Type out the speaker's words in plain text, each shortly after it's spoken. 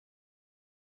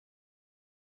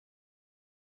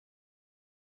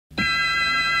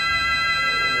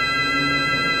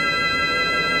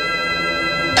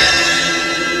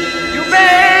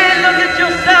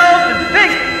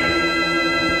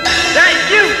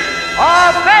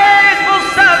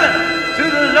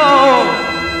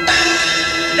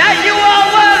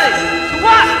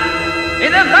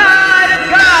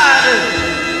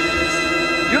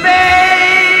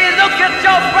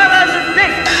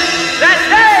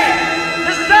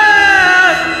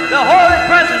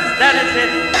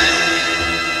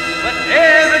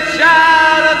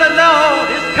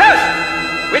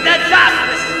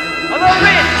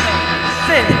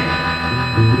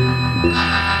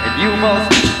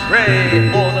pray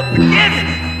for the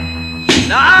forgiveness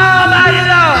of Almighty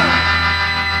Lord.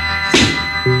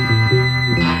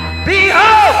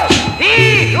 Behold,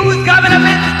 he who is coming up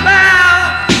in the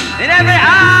cloud, and every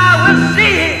eye will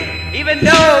see him, even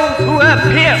those who have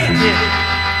pierced him.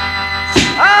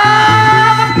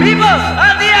 All the people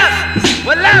of the earth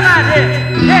will laugh at him.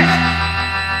 Yes,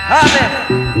 amen.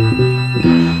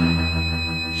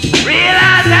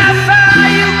 Realize how far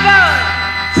you've gone.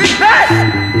 Repent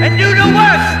and do the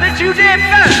works that you did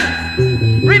first.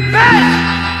 Repent,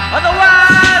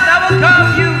 otherwise I will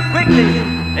come you quickly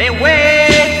and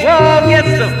wage war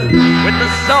against them with the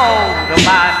sword of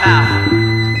my mouth.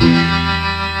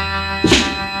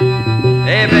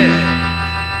 Amen.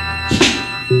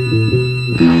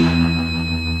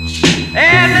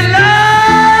 And the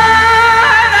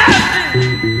Lord asked me,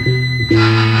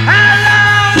 how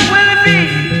long will it be,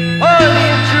 holy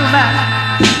and true man,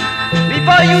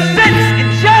 before you sit in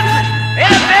judgment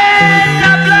and avenge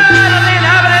the blood of the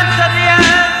inhabitants of the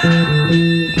earth?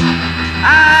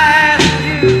 I ask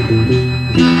you,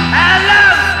 how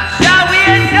long shall we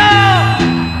endure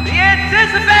the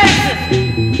anticipation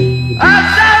of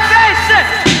salvation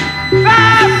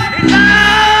from His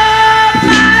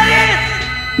almighty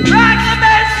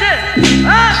proclamation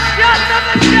of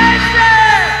justification?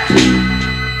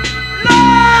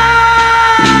 Lord,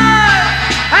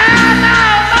 how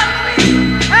long must we,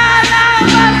 how long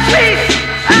must we,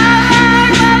 how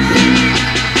long must we,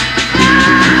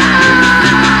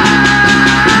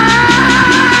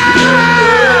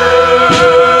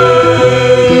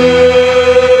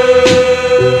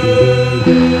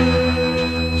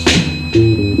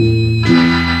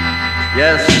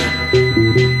 Yes,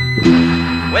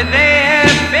 when they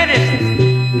have finished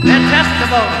their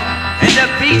testimony and the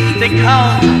beast that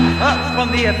comes up from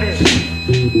the abyss,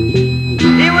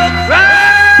 he will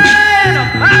cry in a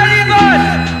mighty voice,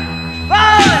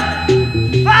 fallen,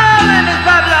 fallen is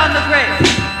Babylon the Great.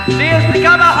 She has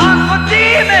become a haunt for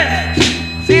demons.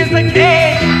 She is a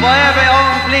cage for every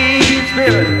unclean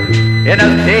spirit, and a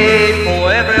cage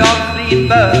for every unclean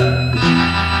bird.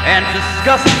 And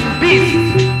disgusting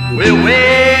beasts will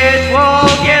wage war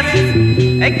against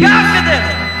and conquer them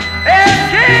and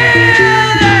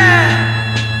kill them.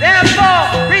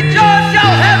 Therefore, rejoice,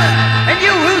 your heaven, and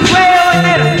you who dwell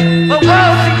within them. But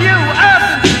woe to you,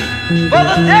 earth, for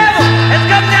the devil has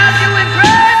come down to you in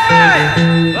great fury,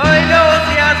 for he knows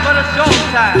he has but a short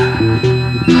time.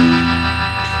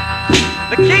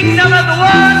 The kingdom of the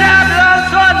world now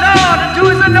belongs to our Lord and to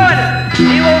His anointed.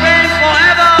 He will reign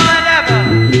forever and ever.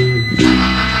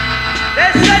 They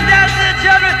said down to the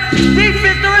children, deep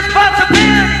is the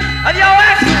responsibility of your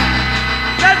actions.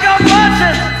 That your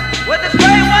fortunes were the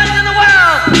great ones in the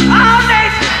world. All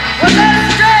nations were led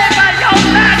astray by your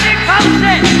magic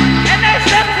potion. And they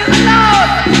said to the Lord,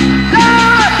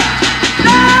 Lord,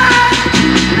 Lord,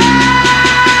 Lord.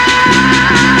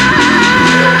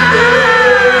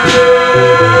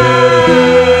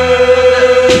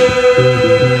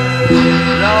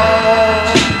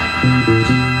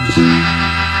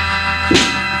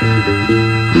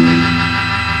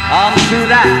 Unto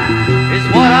that is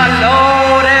what our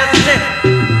Lord has said.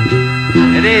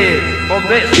 It is for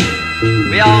this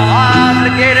we are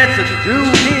obligated to do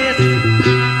His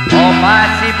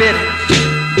almighty bidding.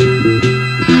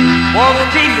 For the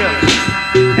kingdom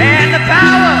and the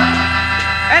power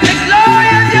and the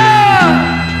glory of God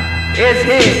is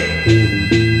His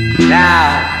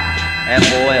now and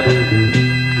forever.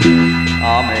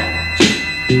 Amen.